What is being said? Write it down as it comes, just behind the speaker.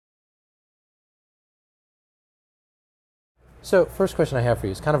So, first question I have for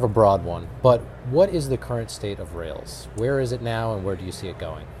you is kind of a broad one, but what is the current state of Rails? Where is it now, and where do you see it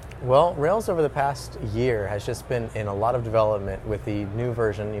going? Well, Rails over the past year has just been in a lot of development with the new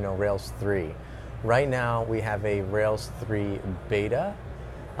version, Rails 3. Right now, we have a Rails 3 beta,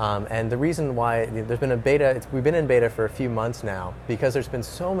 and the reason why there's been a beta, we've been in beta for a few months now, because there's been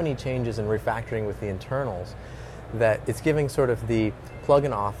so many changes in refactoring with the internals that it's giving sort of the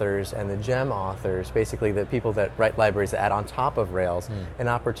plugin authors and the gem authors, basically the people that write libraries that add on top of Rails, an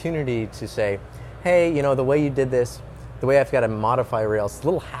opportunity to say, hey, the way you did this, the way I've got to modify Rails, it's a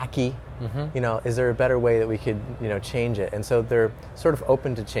little hacky. Is there a better way that we could, change it? And so they're sort of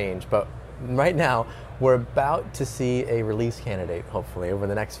open to change. But right now, we're about to see a release candidate, hopefully, over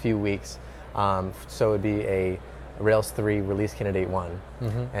the next few weeks. So it would be a Rails 3 release candidate 1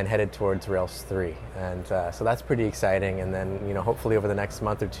 and headed towards Rails 3. And so that's pretty exciting. And then, hopefully over the next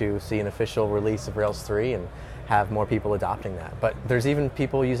month or two, see an official release of Rails 3 and have more people adopting that. But there's even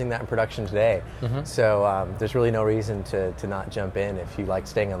people using that in production today. So there's really no reason to not jump in if you like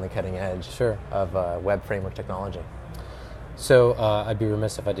staying on the cutting edge of web framework technology. So I'd be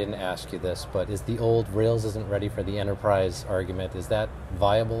remiss if I didn't ask you this, but is the old Rails isn't ready for the enterprise argument, is that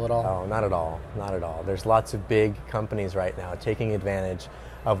viable at all? Oh, not at all. Not at all. There's lots of big companies right now taking advantage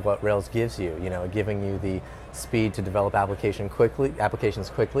of what Rails gives you, giving you the speed to develop applications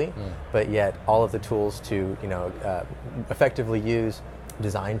quickly, but yet all of the tools to, effectively use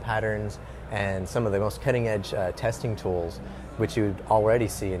design patterns and some of the most cutting-edge testing tools, which you would already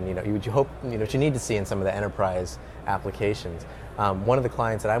see, and you need to see in some of the enterprise applications. One of the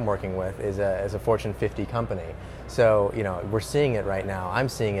clients that I'm working with is a Fortune 50 company, so we're seeing it right now. I'm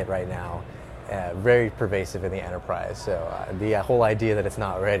seeing it right now, very pervasive in the enterprise. So the whole idea that it's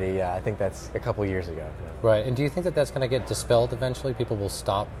not ready, I think that's a couple years ago. Right, and do you think that that's going to get dispelled eventually? People will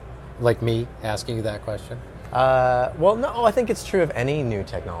stop, like me, asking you that question? Well, no, I think it's true of any new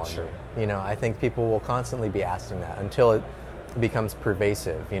technology. Sure. I think people will constantly be asking that until it becomes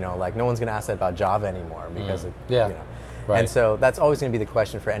pervasive. Like no one's going to ask that about Java anymore because Right. And so that's always going to be the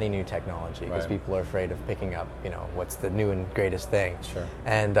question for any new technology because Right. people are afraid of picking up, what's the new and greatest thing. Sure.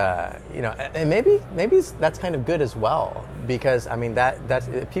 And and maybe that's kind of good as well because that's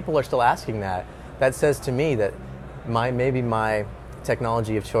people are still asking that. That says to me that my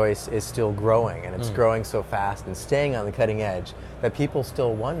technology of choice is still growing, and it's growing so fast and staying on the cutting edge that people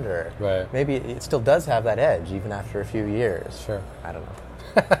still wonder, Right. maybe it still does have that edge even after a few years. Sure. I don't know.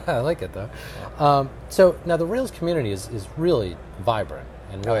 I like it, though. So now the Rails community is really vibrant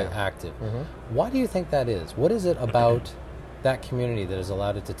and really active. Why do you think that is? What is it about that community that has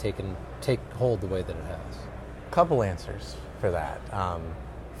allowed it to take hold the way that it has? Couple answers for that.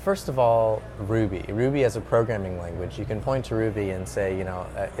 First of all, Ruby. Ruby as a programming language, you can point to Ruby and say,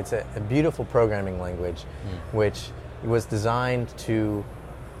 it's a beautiful programming language which was designed to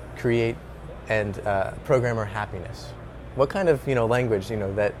create and programmer happiness. What kind of language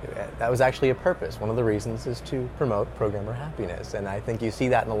that was actually a purpose? One of the reasons is to promote programmer happiness, and I think you see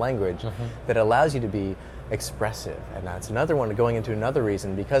that in the language that allows you to be expressive, and that's another one going into another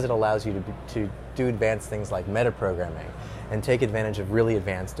reason because it allows you to do advanced things like metaprogramming and take advantage of really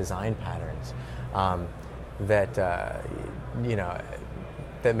advanced design patterns that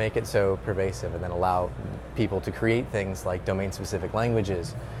make it so pervasive, and then allow people to create things like domain-specific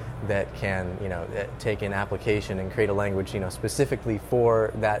languages that can take an application and create a language specifically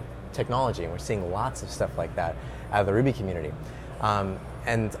for that technology, and we're seeing lots of stuff like that out of the Ruby community.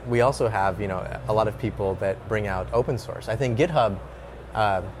 And we also have a lot of people that bring out open source. I think GitHub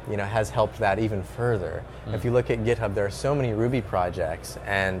has helped that even further. If you look at GitHub, there are so many Ruby projects,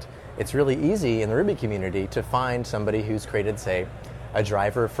 and it's really easy in the Ruby community to find somebody who's created, say, a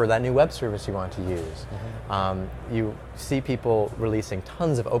driver for that new web service you want to use. You see people releasing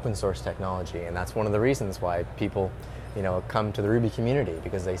tons of open source technology, and that's one of the reasons why people, come to the Ruby community,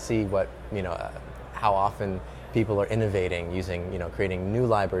 because they see what, how often people are innovating using, creating new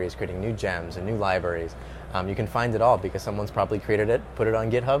libraries, creating new gems and new libraries. You can find it all because someone's probably created it, put it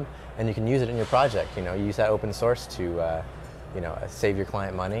on GitHub, and you can use it in your project. You use that open source to, save your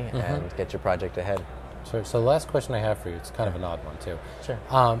client money and get your project ahead. So the last question I have for you, it's kind of an odd one too. Sure.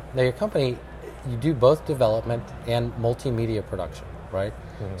 Now your company, you do both development and multimedia production, right?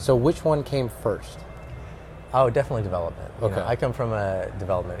 So which one came first? Oh, definitely development. Okay. I come from a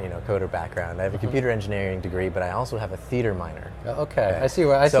development, coder background. I have a computer engineering degree, but I also have a theater minor. Okay. I see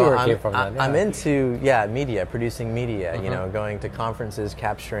where it came from then. Yeah. I'm into media, producing media. Going to conferences,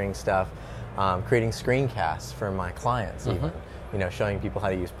 capturing stuff, creating screencasts for my clients, even. Showing people how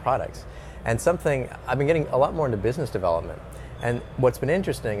to use products. And something I've been getting a lot more into business development, And what's been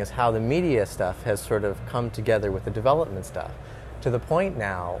interesting is how the media stuff has sort of come together with the development stuff, to the point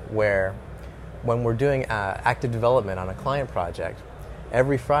now where when we're doing active development on a client project,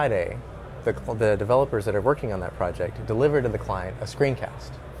 every Friday, the developers that are working on that project deliver to the client a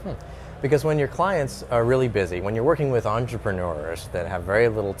screencast. Because when your clients are really busy, when you're working with entrepreneurs that have very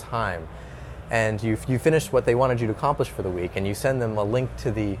little time, and you finish what they wanted you to accomplish for the week, and you send them a link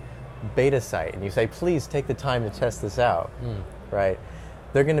to the beta site, and you say, please take the time to test this out, right?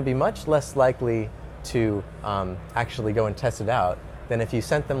 They're going to be much less likely to actually go and test it out than if you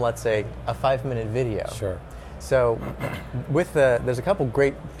sent them, let's say, a 5-minute video. Sure. So there's a couple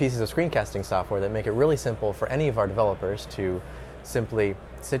great pieces of screencasting software that make it really simple for any of our developers to simply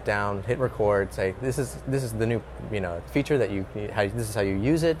sit down, hit record, say, this is the new feature that this is how you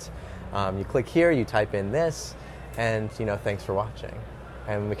use it. You click here, you type in this, and thanks for watching.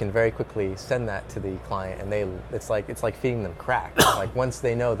 And we can very quickly send that to the client, and it's like feeding them crack. Like once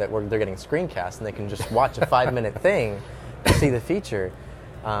they know that they're getting screencast and they can just watch a 5-minute thing to see the feature,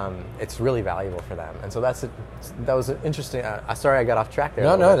 it's really valuable for them. And so that was interesting. Sorry I got off track there.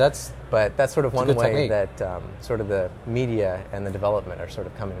 No, but that's sort of one way technique. that sort of the media and the development are sort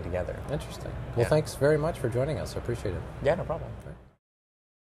of coming together. Interesting. Well, thanks very much for joining us. I appreciate it. Yeah, no problem. Right.